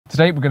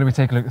Today we're going to be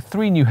taking a look at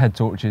 3 new head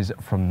torches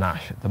from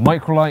Nash: the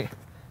Micro Lite,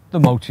 the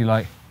Multi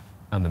Lite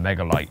and the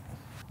Mega Lite.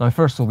 Now I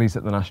first saw these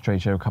at the Nash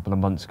trade show a couple of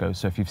months ago,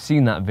 so if you've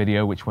seen that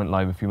video which went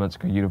live a few months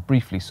ago, you'd have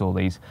briefly saw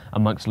these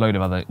amongst a load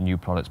of other new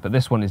products, but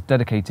this one is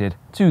dedicated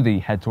to the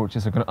head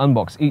torches. I'm going to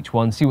unbox each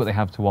one, see what they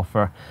have to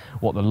offer,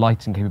 what the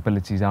lighting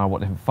capabilities are, what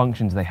different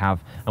functions they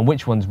have, and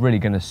which one's really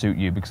going to suit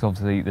you, because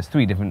obviously there's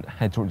 3 different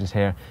head torches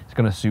here. It's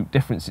going to suit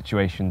different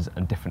situations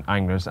and different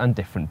anglers and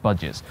different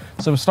budgets.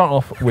 So we'll start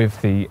off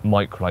with the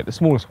Micro Lite, the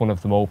smallest one of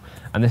them all,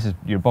 and this is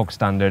your bog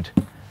standard.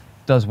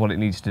 Does what it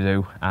needs to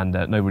do, and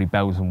no really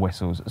bells and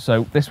whistles.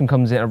 So this one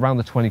comes in around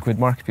the 20 quid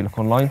mark if you look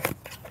online.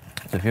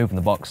 So if you open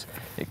the box,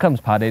 it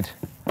comes padded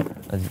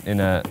as in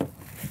a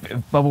bit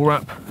of bubble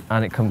wrap,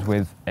 and it comes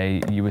with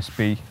a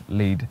USB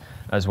lead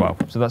as well.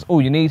 So that's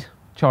all you need.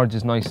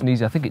 Charges nice and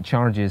easy. I think it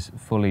charges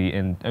fully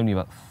in only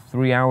about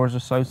 3 hours or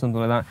so,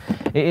 something like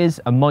that. It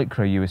is a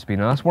micro USB.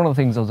 Now that's one of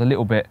the things I was a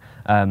little bit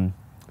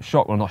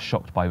shocked, well not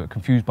shocked by, but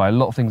confused by. A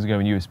lot of things are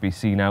going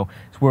USB-C now.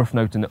 It's worth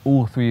noting that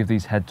all 3 of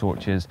these head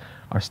torches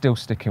are still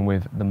sticking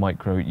with the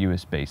micro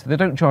USB. So they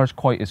don't charge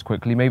quite as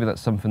quickly. Maybe that's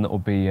something that will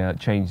be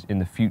changed in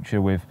the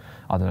future with,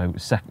 I don't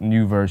know,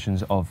 new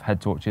versions of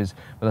head torches,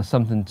 but that's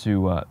something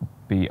to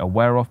be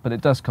aware of. But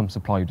it does come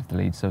supplied with the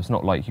lead, so it's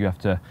not like you have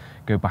to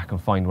go back and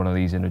find one of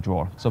these in a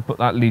drawer. So I'll put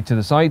that lead to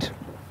the side,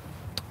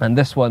 and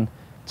this one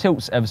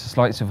tilts ever so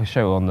slightly. So if I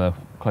show on the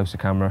closer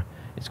camera,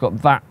 it's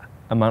got that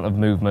amount of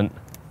movement.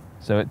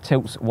 So it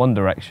tilts one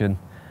direction,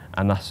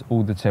 and that's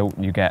all the tilt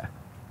you get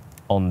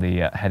on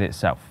the head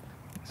itself.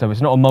 So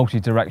it's not a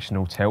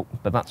multi-directional tilt,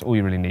 but that's all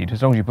you really need.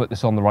 As long as you put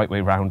this on the right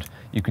way round,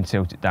 you can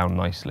tilt it down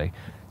nicely.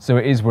 So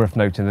it is worth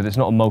noting that it's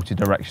not a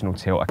multi-directional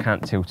tilt. I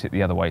can't tilt it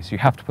the other way. So you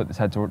have to put this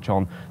head torch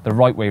on the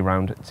right way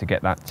round to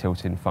get that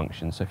tilting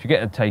function. So if you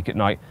get a take at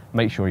night,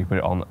 make sure you put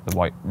it on the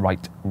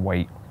right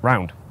way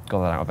round.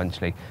 Got that out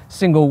eventually.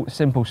 Single,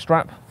 simple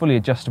strap, fully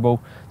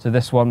adjustable. So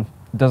this one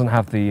doesn't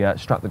have the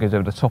strap that goes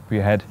over the top of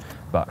your head,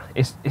 but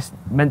it's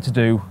meant to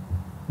do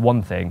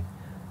one thing: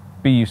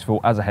 be useful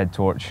as a head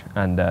torch,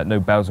 and no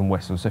bells and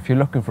whistles. So if you're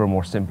looking for a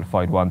more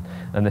simplified one,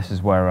 then this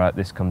is where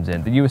this comes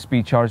in. The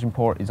USB charging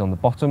port is on the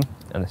bottom,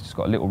 and it's just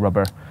got a little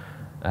rubber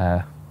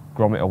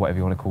grommet, or whatever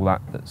you want to call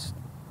that, that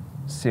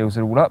seals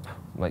it all up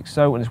like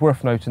so. And it's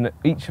worth noting that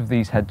each of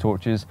these head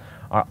torches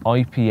are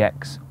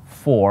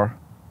IPX4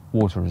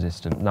 water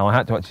resistant. Now I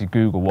had to actually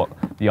Google what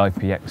the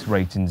IPX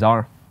ratings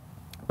are.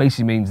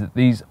 Basically means that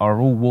these are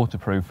all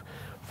waterproof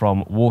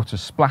from water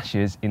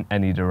splashes in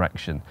any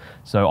direction.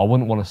 So I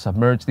wouldn't want to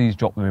submerge these,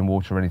 drop them in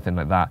water or anything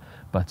like that,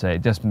 but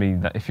it does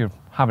mean that if you're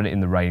having it in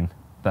the rain,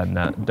 then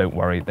don't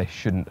worry, they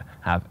shouldn't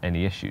have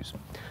any issues.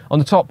 On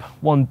the top,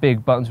 one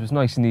big button, so it's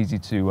nice and easy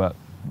to,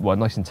 well,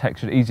 nice and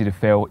textured, easy to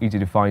feel, easy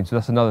to find. So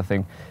that's another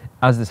thing,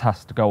 as this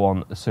has to go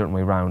on a certain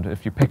way round.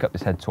 If you pick up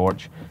this head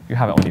torch, if you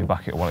have it on your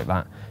bucket or like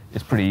that,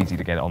 it's pretty easy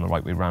to get it on the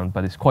right way round,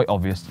 but it's quite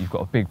obvious you've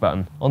got a big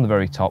button on the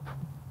very top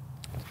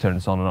to turn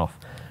this on and off.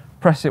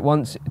 Press it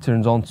once, it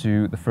turns on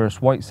to the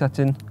first white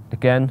setting.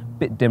 Again,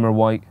 bit dimmer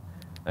white.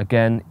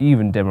 Again,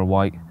 even dimmer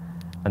white.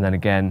 And then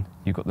again,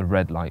 you've got the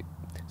red light.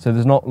 So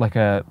there's not like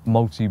a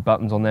multi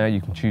buttons on there.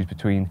 You can choose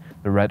between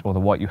the red or the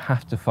white. You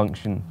have to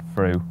function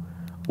through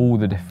all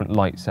the different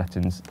light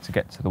settings to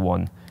get to the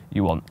one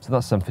you want. So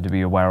that's something to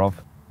be aware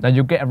of. Now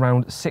you'll get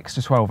around 6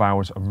 to 12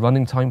 hours of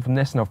running time from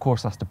this. Now of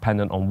course that's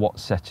dependent on what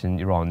setting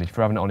you're on. If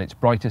you're having it on its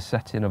brightest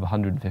setting of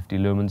 150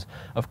 lumens,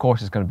 of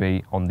course it's going to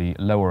be on the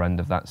lower end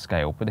of that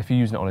scale. But if you're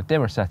using it on a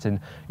dimmer setting,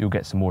 you'll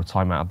get some more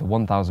time out of the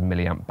 1000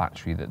 milliamp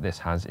battery that this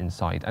has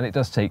inside. And it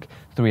does take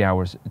 3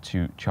 hours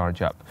to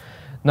charge up.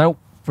 Now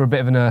for a bit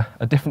of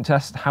a different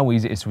test, how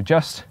easy it is to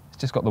adjust. It's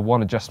just got the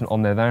one adjustment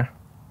on there. And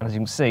as you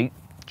can see,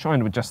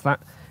 trying to adjust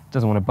that, it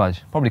doesn't want to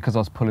budge. Probably because I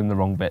was pulling the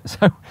wrong bit.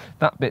 So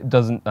that bit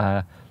doesn't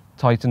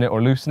tighten it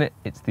or loosen it,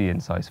 it's the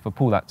inside. So if I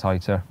pull that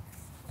tighter,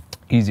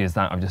 easy as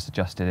that, I've just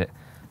adjusted it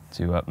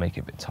to make it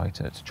a bit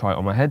tighter. To try it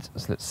on my head,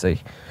 so let's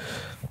see.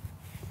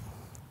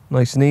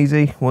 Nice and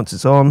easy. Once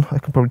it's on, I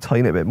can probably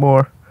tighten it a bit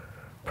more.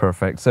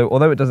 Perfect. So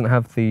although it doesn't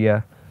have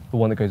the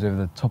one that goes over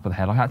the top of the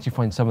head, I actually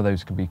find some of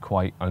those can be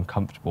quite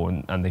uncomfortable,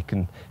 and they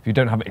can, if you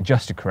don't have it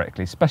adjusted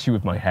correctly, especially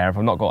with my hair, if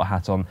I've not got a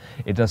hat on,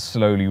 it does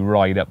slowly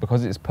ride up.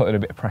 Because it's putting a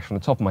bit of pressure on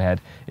the top of my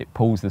head, it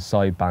pulls the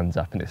side bands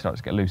up and it starts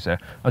to get looser.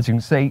 As you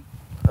can see,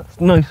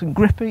 that's nice and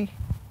grippy.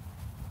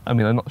 I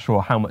mean, I'm not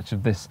sure how much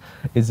of this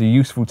is a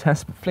useful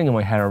test, but flinging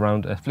my head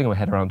around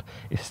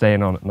is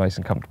staying on nice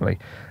and comfortably.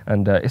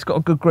 And it's got a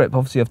good grip.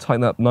 Obviously I've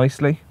tightened up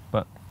nicely,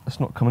 but it's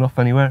not coming off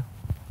anywhere.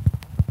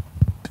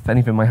 If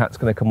anything, my hat's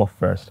going to come off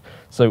first.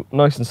 So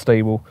nice and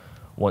stable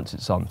once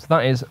it's on. So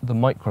that is the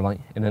Micro Lite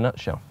in a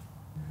nutshell.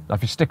 Now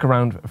if you stick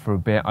around for a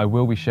bit, I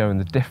will be showing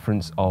the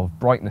difference of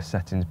brightness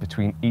settings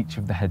between each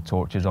of the head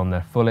torches, on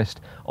their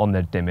fullest, on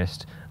their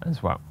dimmest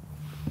as well.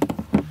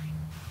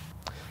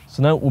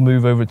 So now we'll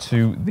move over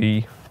to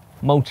the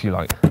Multi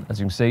Lite. As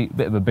you can see, a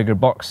bit of a bigger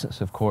box,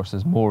 so of course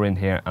there's more in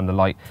here, and the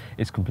light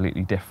is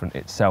completely different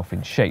itself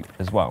in shape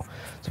as well.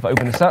 So if I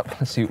open this up,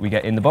 let's see what we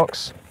get in the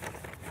box.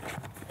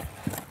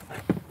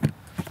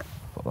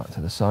 Put put that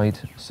to the side.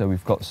 So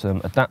we've got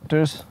some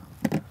adapters,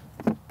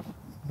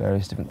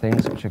 various different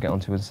things, which I'll get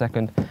onto in a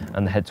second,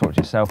 and the head torch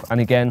itself.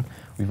 And again,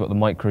 we've got the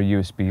micro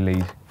USB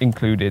lead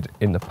included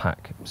in the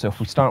pack. So if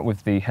we start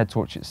with the head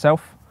torch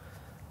itself,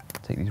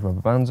 take these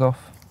rubber bands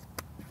off.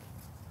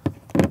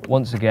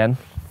 Once again,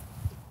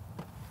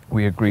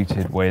 we are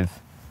greeted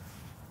with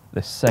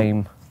the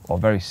same or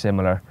very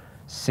similar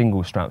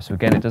single strap. So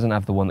again, it doesn't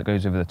have the one that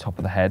goes over the top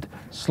of the head.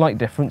 Slight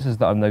differences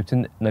that I'm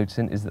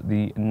noticing is that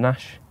the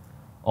Nash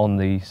on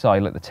the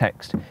side, like the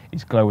text,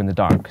 is glow in the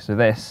dark. So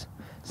this,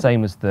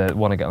 same as the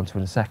one I get onto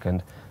in a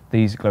second,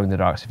 these glow in the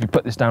dark. So if you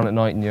put this down at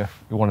night and you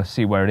want to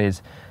see where it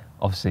is,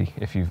 obviously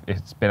if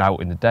it's been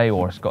out in the day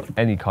or it's got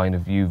any kind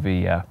of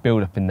UV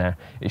build up in there,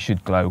 it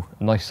should glow,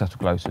 a nice subtle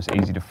glow, so it's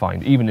easy to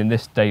find. Even in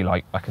this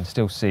daylight, I can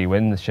still see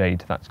when in the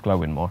shade that's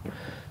glowing more.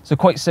 So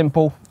quite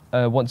simple,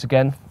 once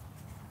again.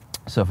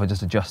 So if I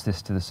just adjust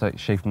this to the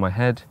shape of my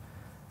head,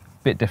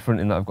 a bit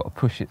different in that I've got to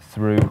push it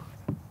through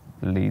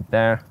the lead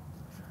there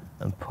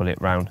and pull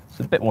it round. It's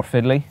a bit more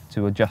fiddly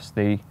to adjust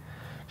the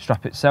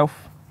strap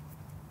itself.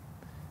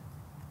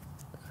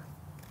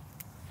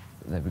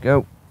 There we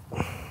go.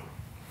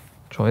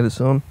 Try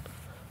this on.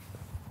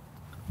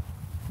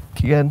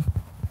 Again.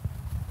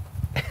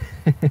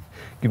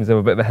 Give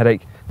myself a bit of a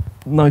headache.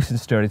 Nice and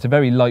sturdy. It's a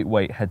very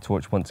lightweight head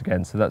torch once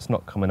again, so that's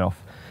not coming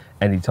off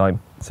anytime.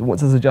 So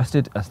once it's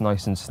adjusted, that's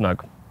nice and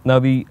snug. Now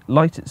the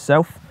light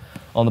itself,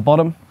 on the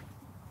bottom,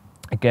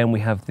 again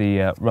we have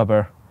the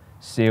rubber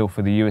seal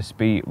for the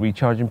USB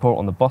recharging port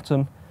on the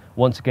bottom.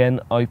 Once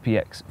again,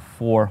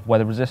 IPX4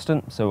 weather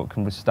resistant, so it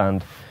can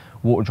withstand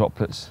water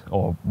droplets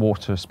or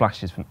water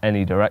splashes from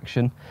any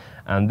direction.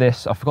 And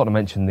this, I forgot to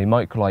mention, the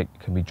microlite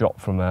can be dropped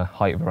from a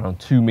height of around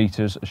 2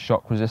 meters of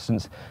shock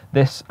resistance.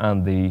 This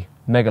and the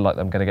megalite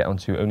that I'm going to get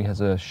onto only has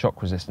a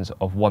shock resistance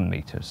of 1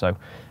 meter. So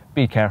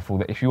be careful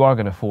that if you are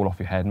going to fall off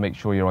your head, make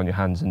sure you're on your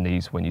hands and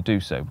knees when you do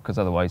so, because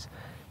otherwise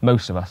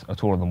most of us are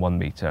taller than 1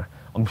 meter.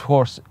 Of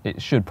course,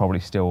 it should probably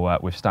still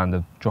withstand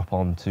a drop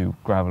onto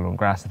gravel and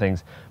grass and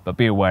things, but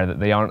be aware that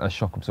they aren't as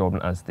shock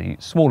absorbent as the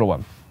smaller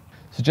one.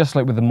 So just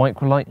like with the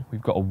microlite,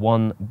 we've got a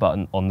 1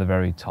 button on the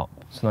very top.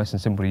 It's nice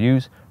and simple to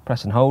use.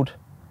 Press and hold,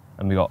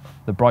 and we've got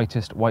the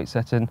brightest white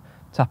setting.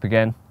 Tap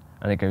again,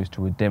 and it goes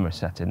to a dimmer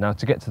setting. Now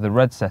to get to the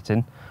red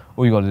setting,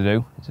 all you got to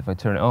do is, if I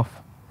turn it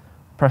off,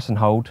 press and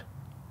hold.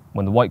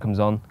 When the white comes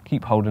on,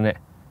 keep holding it,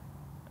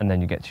 and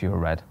then you get to your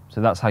red.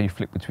 So that's how you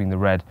flick between the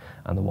red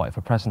and the white. If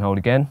I press and hold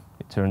again,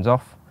 it turns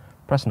off.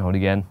 Press and hold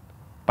again,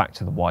 back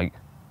to the white,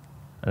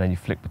 and then you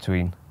flick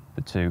between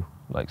the two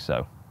like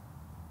so.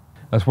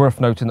 It's worth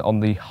noting that on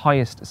the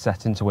highest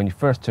setting, so when you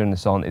first turn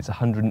this on, it's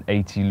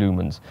 180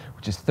 lumens,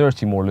 which is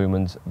 30 more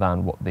lumens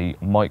than what the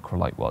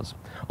microlite was.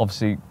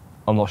 Obviously,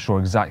 I'm not sure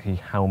exactly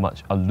how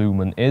much a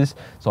lumen is,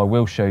 so I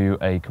will show you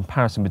a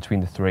comparison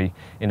between the three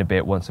in a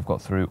bit once I've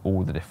got through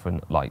all the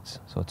different lights.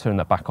 So I'll turn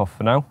that back off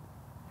for now,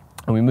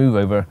 and we move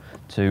over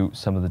to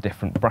some of the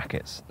different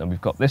brackets. Now we've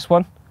got this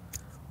one,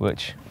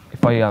 which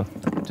if I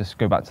just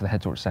go back to the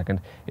head torch a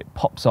second, it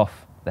pops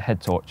off the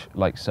head torch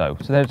like so.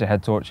 So there's the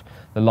head torch.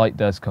 The light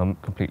does come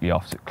completely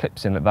off, so it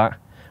clips in like that,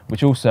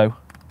 which also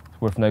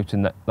is worth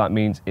noting that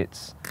means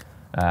it's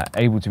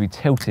able to be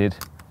tilted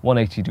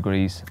 180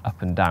 degrees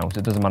up and down. So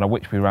it doesn't matter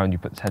which way around you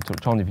put this head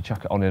torch on. If you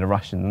chuck it on in a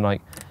rush in the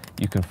night,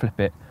 you can flip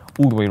it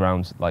all the way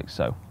around like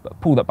so. But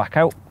pull that back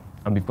out,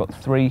 and we've got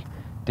 3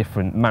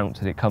 different mounts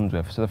that it comes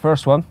with. So the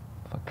first one,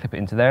 if I clip it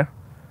into there,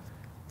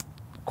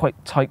 quite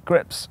tight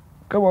grips.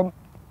 Go on.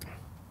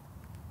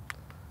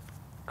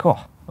 Cool.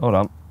 Hold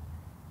on.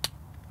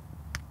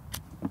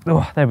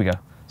 Oh, there we go.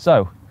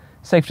 So,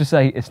 safe to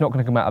say it's not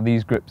going to come out of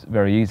these grips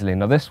very easily.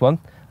 Now this one,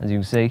 as you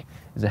can see,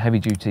 is a heavy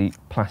duty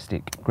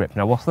plastic grip.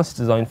 Now what this is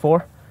designed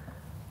for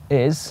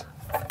is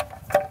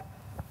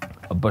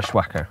a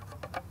bushwhacker.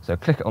 So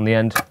click it on the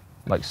end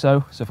like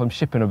so. So if I'm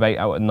shipping a bait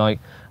out at night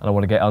and I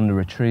want to get under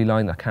a tree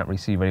line I can't really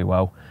see very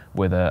well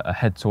with a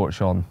head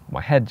torch on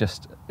my head,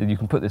 you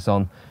can put this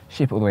on,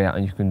 ship it all the way out,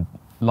 and you can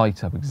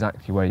light up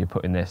exactly where you're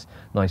putting this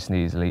nice and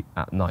easily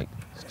at night.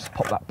 So just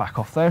pop that back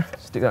off there,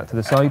 stick that to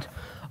the side.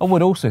 I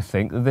would also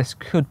think that this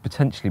could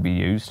potentially be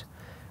used,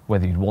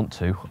 whether you'd want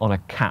to, on a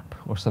cap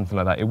or something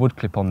like that. It would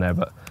clip on there,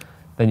 but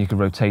then you could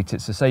rotate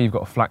it. So say you've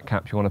got a flat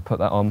cap, you want to put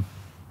that on,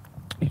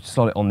 you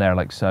slot it on there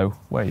like so,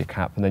 wear your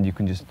cap, and then you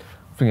can just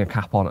fling a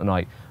cap on at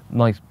night.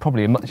 Nice,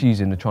 probably much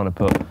easier than trying to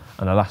put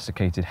an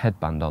elasticated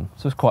headband on.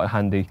 So it's quite a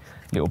handy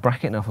little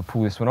bracket. Now if I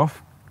pull this one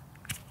off,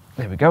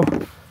 there we go.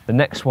 The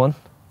next one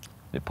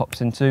it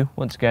pops into,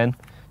 once again,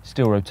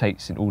 still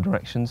rotates in all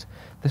directions.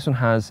 This one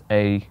has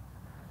a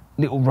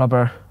little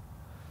rubber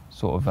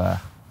sort of, I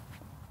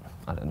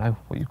don't know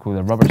what you call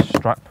a rubber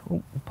strap.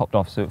 Oh, popped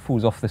off, so it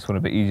falls off this one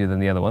a bit easier than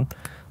the other one.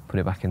 Put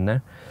it back in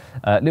there.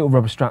 Little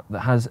rubber strap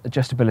that has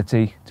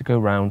adjustability to go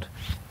round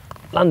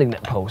landing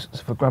net poles. So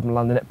if I grab my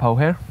landing net pole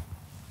here,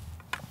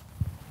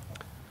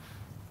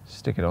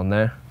 stick it on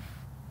there.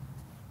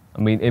 I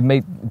mean, it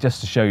may,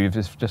 just to show you,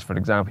 just for an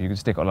example, you could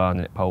stick it on a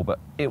landing net pole, but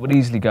it would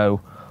easily go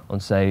on,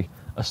 say,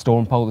 a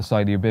storm pole, the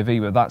side of your bivvy,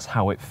 but that's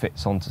how it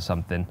fits onto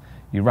something.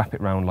 you wrap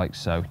it round like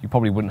so. You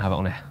probably wouldn't have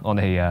it on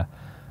a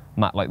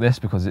mat like this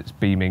because it's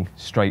beaming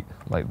straight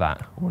like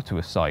that or to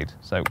a side.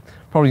 So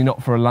probably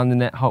not for a landing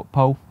net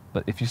pole,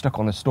 but if you're stuck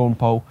on a storm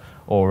pole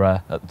or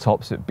at the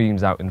top so it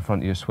beams out in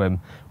front of your swim,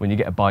 when you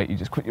get a bite you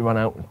just quickly run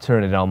out and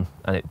turn it on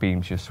and it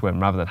beams your swim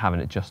rather than having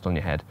it just on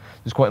your head.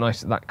 It's quite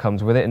nice that that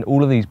comes with it, and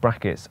all of these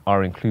brackets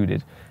are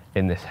included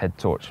in this head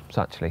torch.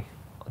 So actually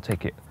I'll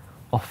take it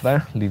off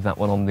there, leave that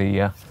one on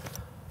the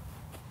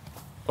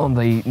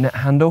net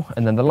handle,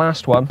 and then the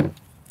last one,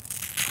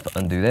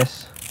 undo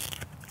this,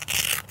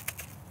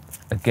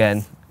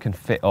 again can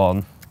fit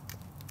on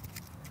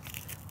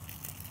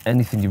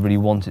anything you really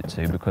want it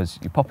to, because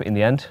you pop it in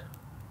the end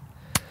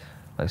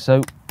like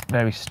so.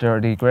 Very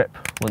sturdy grip.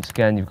 Once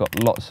again, you've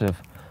got lots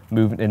of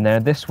movement in there.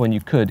 This one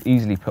you could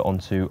easily put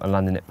onto a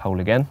landing net pole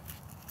again.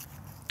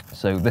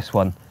 So this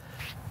one,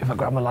 if I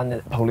grab my landing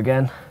net pole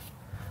again,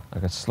 I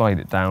could slide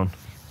it down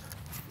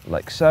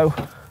like so,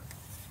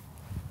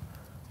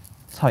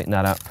 tighten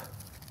that up.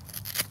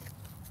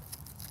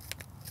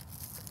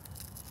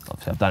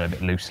 Obviously I've done it a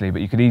bit loosely,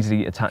 but you could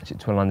easily attach it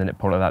to a landing net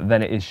pole like that,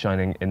 then it is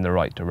shining in the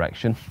right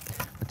direction.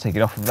 I'll take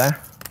it off of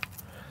there,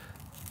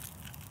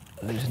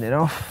 loosen it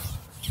off,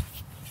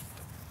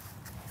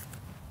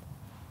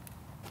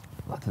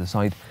 that to the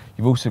side.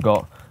 You've also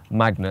got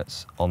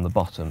magnets on the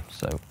bottom,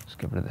 so let's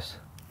get rid of this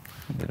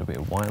little bit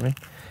of wiring.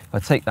 If I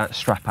take that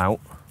strap out,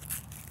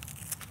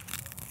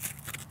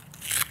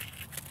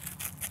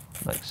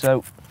 like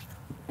so,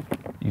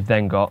 you've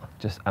then got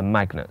just a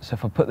magnet. So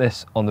if I put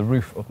this on the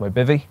roof of my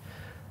bivvy,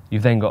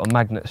 you've then got a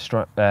magnet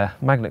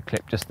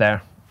clip just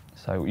there,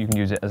 so you can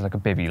use it as like a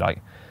bivvy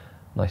light,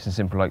 nice and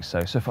simple like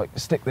so. So if I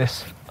stick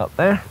this up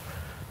there,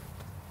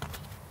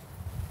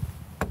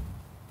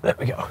 there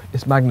we go,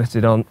 it's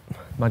magnetized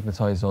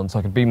on, so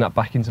I can beam that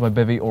back into my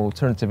bivvy, or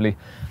alternatively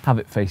have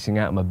it facing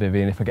out of my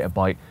bivvy, and if I get a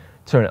bite,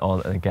 turn it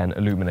on and again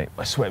illuminate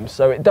my swim.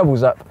 So it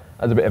doubles up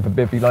as a bit of a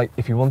bivvy light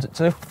if you want it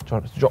to. Try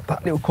not to drop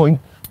that little coin.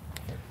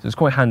 So it's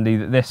quite handy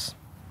that this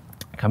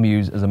can be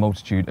used as a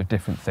multitude of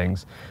different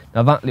things.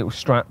 Now that little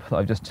strap that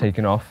I've just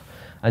taken off,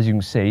 as you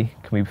can see,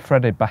 can be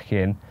threaded back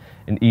in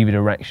either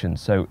direction.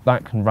 So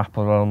that can wrap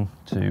on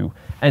to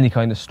any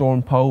kind of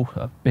storm pole,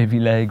 a bivvy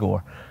leg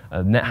or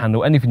a net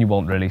handle, anything you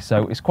want really.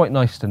 So it's quite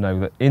nice to know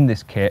that in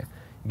this kit,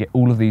 you get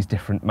all of these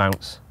different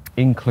mounts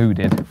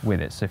included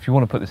with it. So if you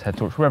want to put this head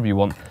torch wherever you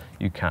want,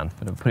 you can.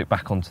 But I'll put it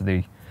back onto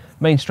the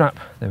main strap.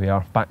 There we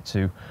are, back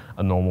to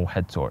a normal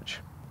head torch.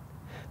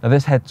 Now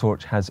this head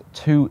torch has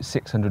two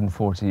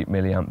 640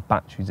 milliamp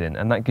batteries in,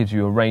 and that gives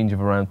you a range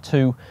of around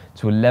 2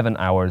 to 11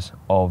 hours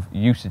of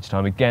usage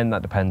time. Again,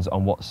 that depends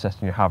on what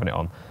setting you're having it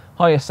on.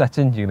 Higher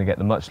setting, you're going to get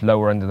the much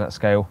lower end of that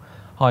scale.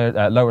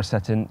 Lower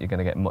setting, you're going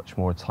to get much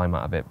more time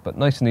out of it, but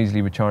nice and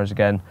easily recharged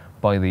again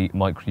by the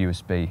micro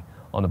USB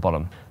on the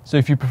bottom. So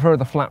if you prefer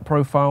the flat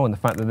profile and the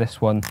fact that this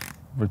one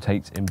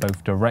rotates in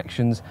both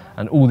directions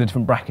and all the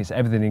different brackets,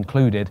 everything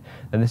included,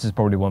 then this is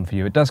probably one for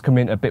you. It does come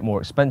in a bit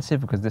more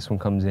expensive because this one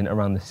comes in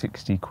around the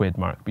 60 quid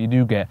mark, but you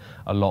do get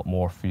a lot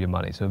more for your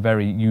money. So a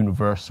very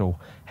universal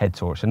head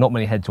torch, and not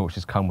many head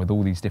torches come with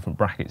all these different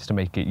brackets to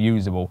make it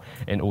usable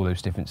in all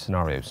those different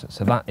scenarios.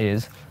 So that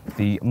is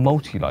the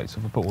multi-light. So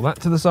if I put all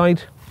that to the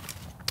side,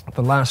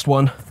 the last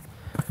one,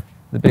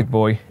 the big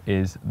boy,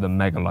 is the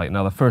Mega Light.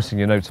 Now the first thing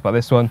you notice about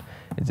this one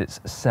is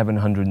it's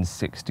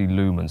 760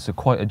 lumens, so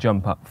quite a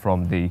jump up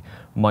from the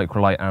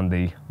Micro Light and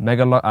the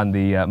Mega Light and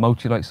the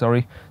Multi Light,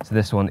 sorry. So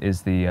this one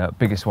is the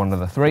biggest one of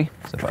the three.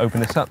 So if I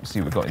open this up,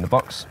 see what we've got in the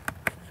box.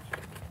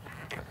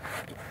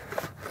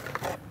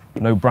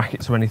 No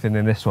brackets or anything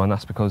in this one,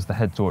 that's because the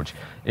head torch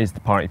is the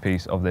party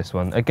piece of this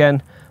one.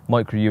 Again,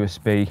 micro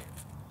USB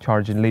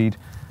charging lead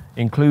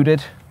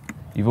included.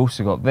 You've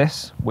also got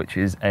this, which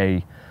is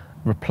a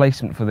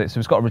replacement for this. So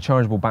it's got a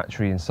rechargeable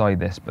battery inside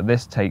this, but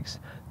this takes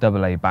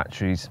AA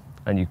batteries,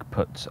 and you could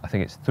put, I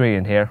think it's 3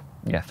 in here.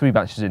 Yeah, 3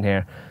 batteries in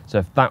here. So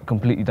if that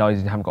completely dies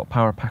and you haven't got a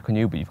power pack on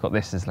you, but you've got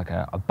this as like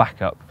a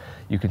backup,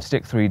 you can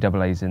stick 3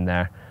 AA's in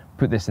there,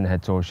 put this in the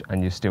head torch,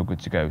 and you're still good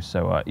to go.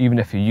 So even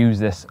if you use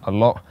this a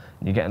lot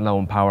and you're getting low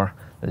on power,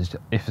 as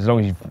long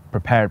as you've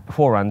prepared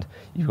beforehand,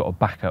 you've got a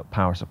backup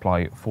power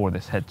supply for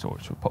this head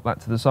torch. So we'll pop that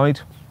to the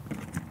side.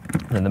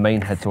 And then the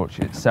main head torch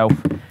itself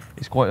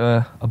is quite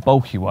a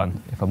bulky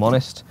one, if I'm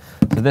honest.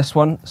 So this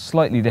one,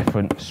 slightly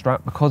different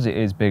strap. Because it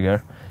is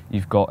bigger,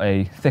 you've got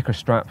a thicker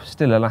strap,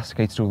 still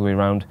elasticated all the way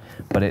around,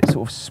 but it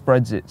sort of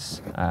spreads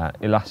its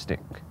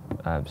elastic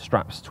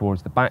straps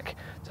towards the back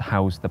to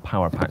house the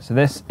power pack. So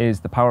this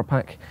is the power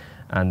pack,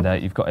 and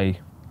you've got a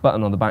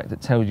button on the back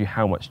that tells you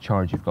how much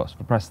charge you've got. So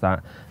if I press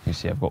that, you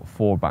see I've got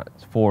 4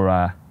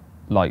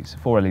 lights,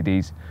 4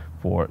 LEDs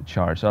for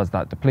charge. So as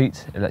that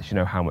depletes, it lets you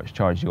know how much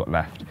charge you got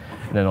left.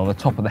 And then on the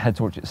top of the head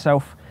torch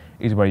itself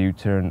is where you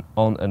turn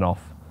on and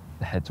off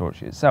the head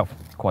torch itself.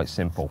 Quite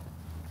simple.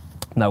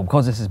 Now,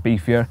 because this is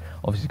beefier,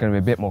 obviously it's going to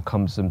be a bit more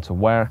cumbersome to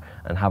wear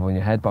and have on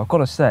your head, but I've got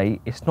to say,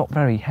 it's not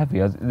very heavy.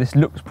 This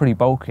looks pretty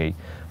bulky,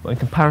 but in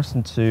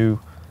comparison to,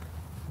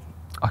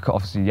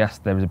 obviously, yes,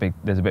 there's a bit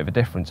of a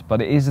difference,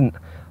 but it isn't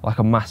like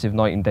a massive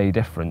night and day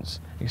difference,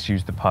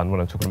 excuse the pun when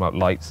I'm talking about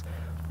lights,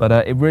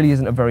 But it really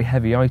isn't a very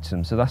heavy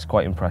item, so that's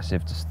quite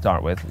impressive to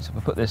start with. So if I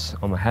put this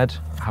on my head,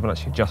 I haven't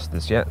actually adjusted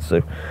this yet,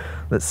 so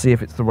let's see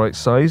if it's the right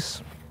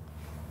size.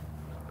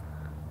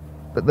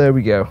 But there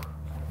we go.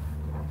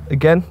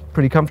 Again,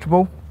 pretty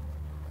comfortable.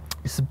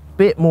 It's a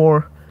bit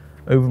more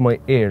over my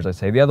ears, I'd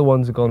say. The other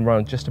ones have gone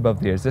around just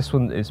above the ears. This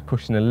one is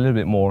pushing a little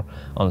bit more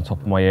on the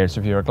top of my ears.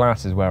 So if you're a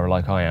glasses wearer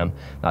like I am,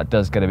 that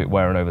does get a bit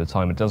wearing over the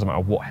time. It doesn't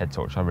matter what head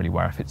torch I really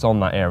wear. If it's on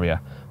that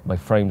area, my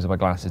frames of my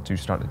glasses do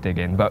start to dig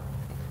in. But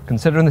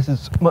considering this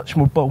is much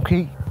more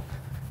bulky,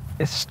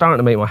 it's starting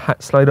to make my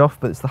hat slide off,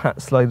 but it's the hat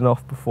sliding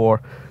off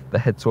before the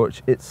head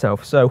torch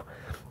itself. So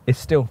it's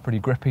still pretty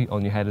grippy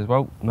on your head as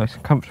well, nice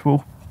and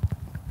comfortable.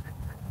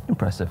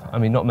 Impressive. I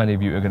mean, not many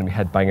of you are going to be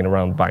head banging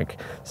around the bank,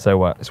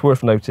 so it's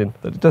worth noting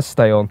that it does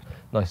stay on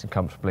nice and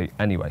comfortably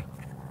anyway.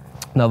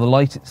 Now the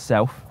light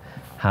itself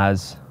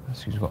has,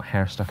 excuse me, got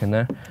hair stuck in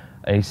there,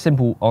 a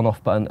simple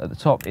on-off button at the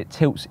top. It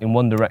tilts in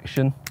one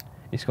direction.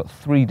 It's got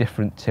 3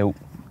 different tilt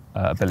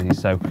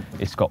abilities, so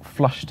it's got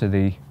flush to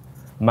the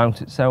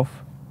mount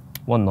itself,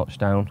 1 notch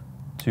down,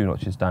 2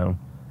 notches down,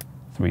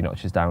 3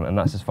 notches down, and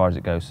that's as far as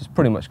it goes. So it's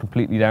pretty much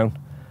completely down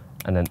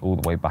and then all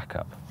the way back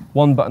up.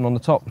 1 button on the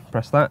top,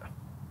 press that,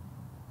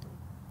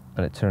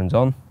 and it turns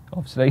on,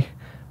 obviously.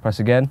 Press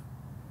again,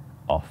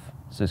 off.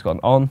 So it's got an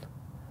on,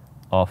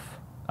 off,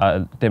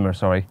 dimmer,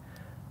 sorry,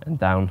 and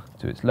down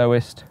to its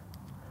lowest,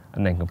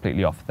 and then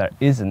completely off. There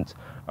isn't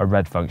a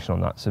red function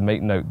on that, so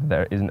make note that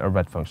there isn't a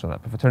red function on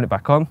that. But if I turn it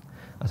back on,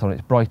 that's on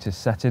its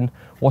brightest setting.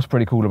 What's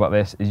pretty cool about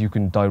this is you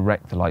can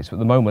direct the light. So at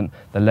the moment,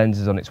 the lens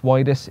is on its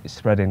widest, it's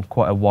spreading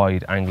quite a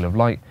wide angle of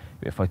light.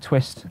 But if I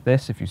twist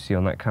this, if you see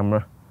on that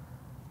camera,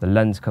 the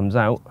lens comes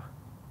out,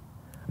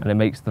 and it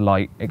makes the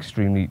light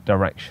extremely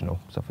directional.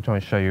 So if I try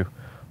and show you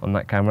on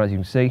that camera, as you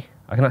can see,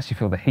 I can actually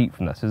feel the heat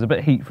from this. There's a bit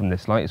of heat from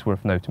this light, it's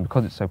worth noting,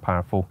 because it's so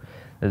powerful,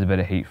 there's a bit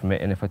of heat from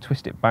it. And if I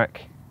twist it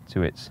back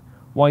to its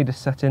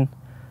widest setting,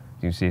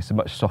 you can see it's a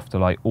much softer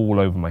light all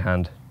over my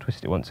hand.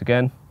 Twist it once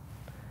again,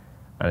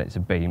 and it's a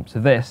beam. So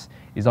this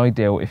is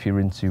ideal if you're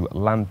into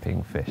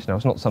lamping fish. Now,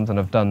 it's not something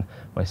I've done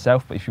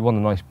myself, but if you want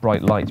a nice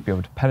bright light to be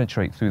able to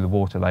penetrate through the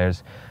water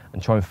layers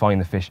and try and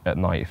find the fish at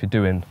night, if you're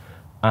doing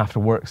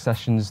after work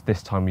sessions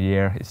this time of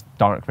year, it's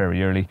dark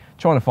very early,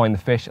 trying to find the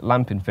fish,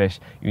 lamping fish,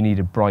 you need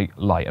a bright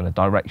light and a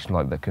direction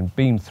light that can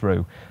beam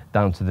through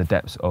down to the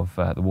depths of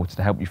the water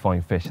to help you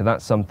find fish. So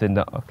that's something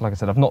that, like I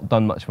said, I've not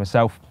done much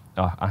myself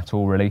at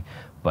all really,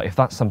 but if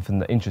that's something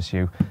that interests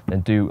you,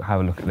 then do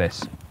have a look at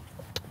this.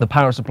 The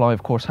power supply,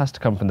 of course, has to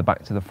come from the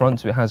back to the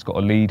front, so it has got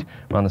a lead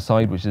around the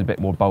side, which is a bit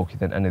more bulky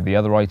than any of the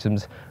other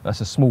items.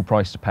 That's a small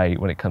price to pay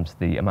when it comes to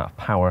the amount of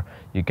power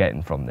you're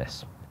getting from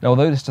this. Now,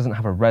 although this doesn't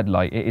have a red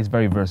light, it is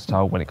very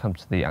versatile when it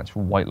comes to the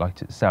actual white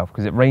light itself,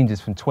 because it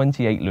ranges from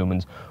 28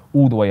 lumens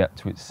all the way up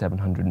to its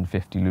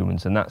 750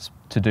 lumens, and that's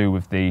to do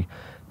with the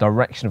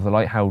direction of the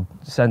light, how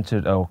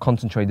centered or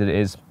concentrated it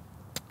is,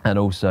 and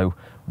also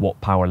what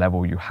power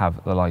level you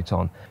have the light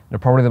on. Now,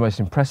 probably the most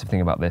impressive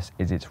thing about this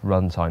is its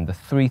runtime. The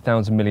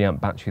 3000 milliamp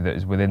battery that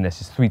is within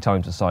this is 3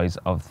 times the size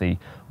of the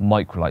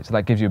microlight, so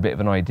that gives you a bit of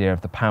an idea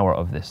of the power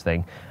of this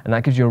thing, and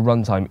that gives you a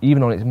runtime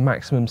even on its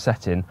maximum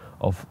setting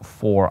of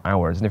 4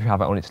 hours. And if you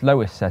have it on its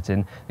lowest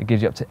setting, it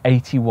gives you up to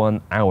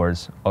 81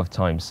 hours of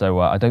time. So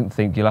I don't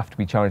think you'll have to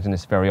be charging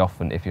this very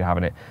often if you're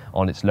having it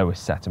on its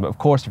lowest setting. But of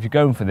course, if you're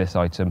going for this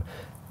item,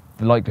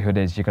 the likelihood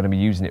is you're going to be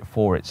using it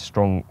for its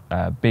strong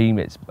beam,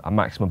 its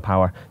maximum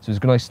power. So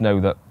it's nice to know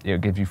that it'll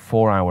give you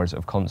 4 hours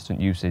of constant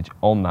usage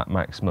on that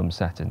maximum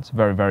setting. It's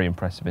very, very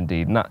impressive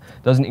indeed. And that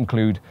doesn't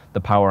include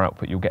the power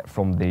output you'll get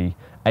from the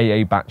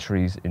AA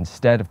batteries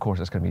instead. Of course,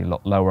 that's going to be a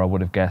lot lower, I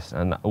would have guessed,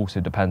 and that also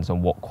depends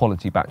on what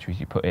quality batteries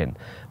you put in.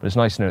 But it's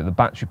nice to know that the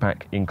battery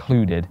pack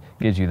included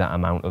gives you that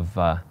amount of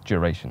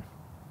duration.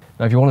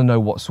 Now, if you want to know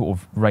what sort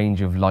of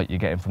range of light you're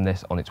getting from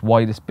this on its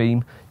widest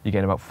beam, you're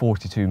getting about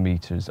 42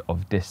 meters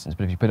of distance.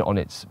 But if you put it on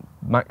its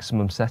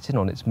maximum setting,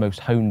 on its most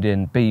honed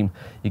in beam,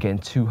 you're getting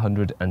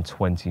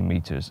 220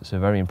 meters. So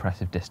very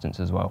impressive distance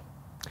as well.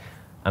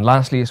 And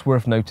lastly, it's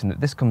worth noting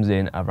that this comes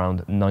in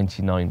around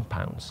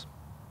 £99.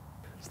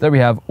 So there we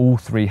have all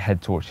 3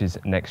 head torches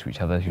next to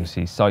each other. As you can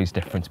see, size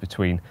difference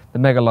between the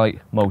Mega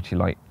Lite,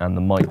 Multi-Light and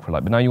the Micro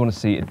Light. But now you want to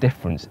see a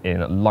difference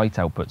in light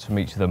outputs from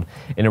each of them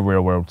in a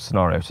real world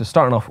scenario. So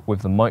starting off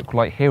with the Micro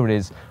Light, here it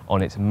is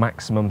on its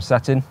maximum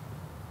setting.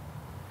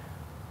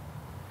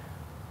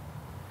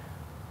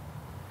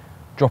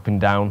 Dropping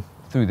down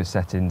through the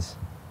settings.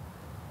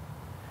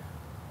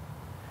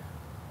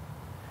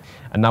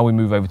 And now we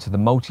move over to the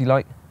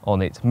Multi-Light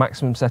on its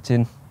maximum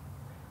setting,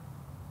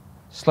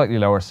 slightly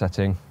lower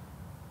setting.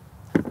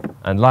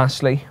 And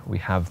lastly, we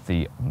have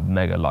the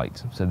Mega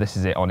Light. So this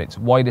is it on its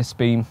widest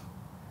beam,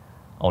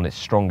 on its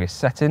strongest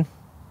setting.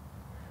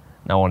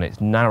 Now on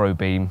its narrow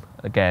beam,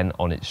 again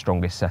on its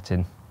strongest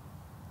setting.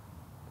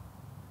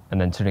 And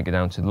then turning it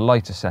down to the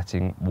lighter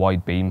setting,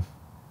 wide beam,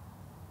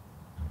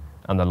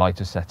 and the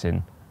lighter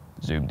setting,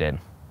 zoomed in.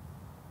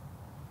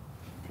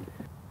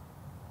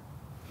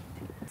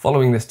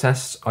 Following this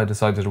test, I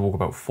decided to walk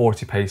about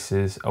 40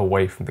 paces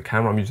away from the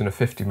camera. I'm using a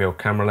 50mm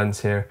camera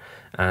lens here,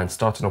 and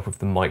starting off with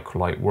the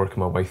micro light, working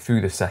my way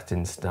through the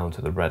settings down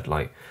to the red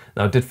light.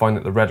 Now I did find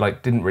that the red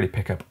light didn't really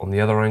pick up on the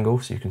other angle,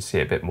 so you can see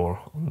a bit more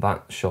on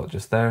that shot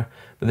just there.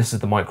 But this is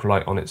the micro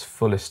light on its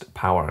fullest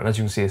power, and as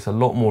you can see, it's a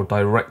lot more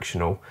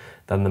directional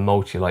than the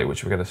multi-light,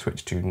 which we're going to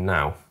switch to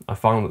now. I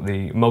found that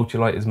the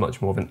multi-light is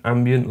much more of an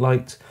ambient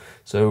light,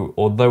 so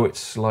although it's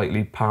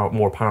slightly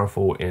more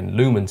powerful in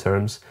lumen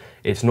terms,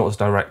 it's not as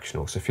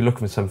directional. So if you're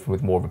looking for something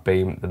with more of a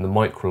beam, then the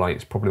micro light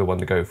is probably the one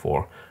to go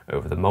for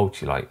over the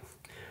multi-light.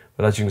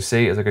 But as you can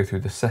see, as I go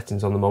through the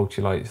settings on the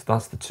multi-lights,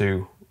 that's the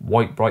two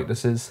white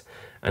brightnesses,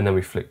 and then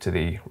we flick to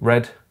the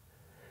red.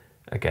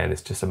 Again,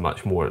 it's just a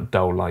much more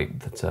dull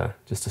light that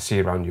just to see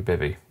around your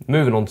bivvy.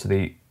 Moving on to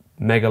the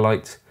mega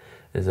light,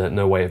 there's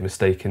no way of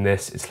mistaking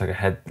this. It's like a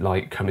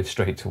headlight coming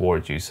straight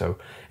towards you, so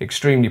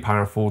extremely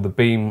powerful. The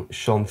beam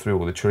shone through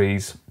all the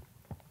trees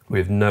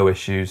with no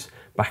issues.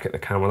 Back at the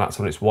camera, that's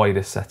on its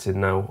widest setting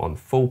now on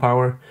full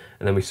power,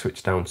 and then we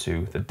switch down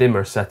to the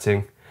dimmer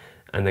setting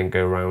and then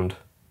go around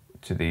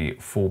to the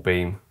full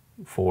beam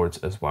forwards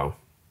as well.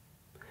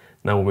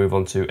 Now we'll move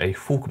on to a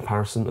full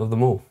comparison of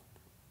them all.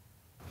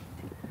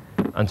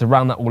 And to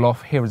round that all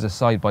off, here is a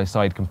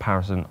side-by-side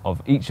comparison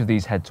of each of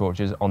these head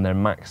torches on their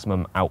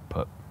maximum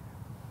output.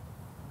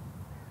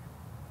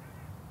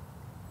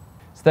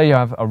 So there you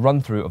have a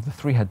run through of the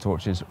 3 head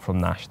torches from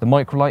Nash. The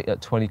micro light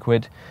at 20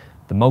 quid,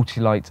 the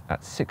multi-light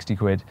at 60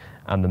 quid,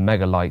 and the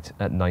mega light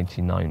at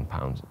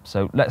 £99.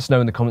 So let us know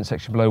in the comment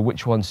section below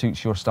which one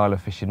suits your style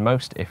of fishing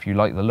most. If you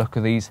like the look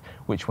of these,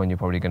 which one you're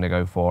probably going to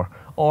go for,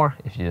 or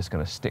if you're just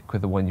going to stick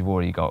with the one you've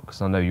already got,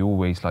 because I know you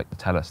always like to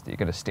tell us that you're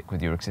going to stick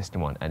with your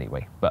existing one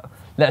anyway. But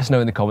let us know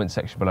in the comment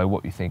section below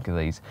what you think of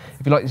these.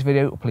 If you like this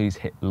video, please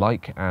hit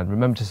like, and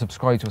remember to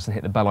subscribe to us and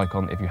hit the bell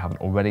icon if you haven't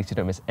already, so you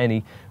don't miss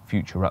any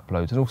future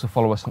uploads. And also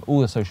follow us on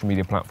all the social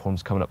media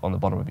platforms coming up on the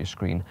bottom of your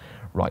screen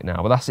right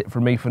now. But that's it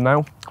from me for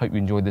now. Hope you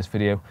enjoyed this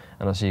video,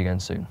 and I'll see you again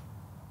soon.